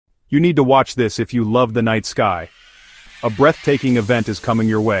You need to watch this if you love the night sky. A breathtaking event is coming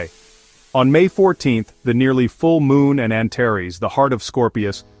your way. On May 14th, the nearly full moon and Antares, the heart of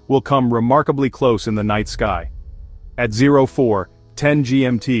Scorpius, will come remarkably close in the night sky. At 04:10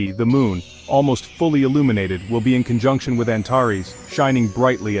 GMT, the moon, almost fully illuminated, will be in conjunction with Antares, shining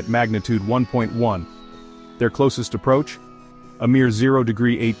brightly at magnitude 1.1. Their closest approach? A mere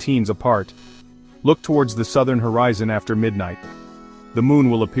 0°18 apart. Look towards the southern horizon after midnight. The moon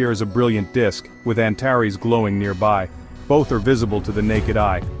will appear as a brilliant disk, with Antares glowing nearby. Both are visible to the naked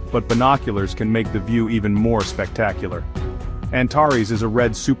eye, but binoculars can make the view even more spectacular. Antares is a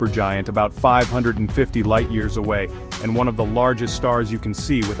red supergiant about 550 light-years away, and one of the largest stars you can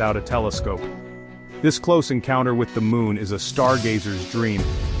see without a telescope. This close encounter with the moon is a stargazer's dream,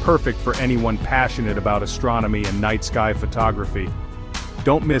 perfect for anyone passionate about astronomy and night sky photography.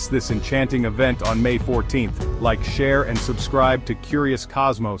 Don't miss this enchanting event on May 14th. Like, share, and subscribe to Curious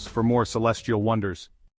Cosmos for more celestial wonders.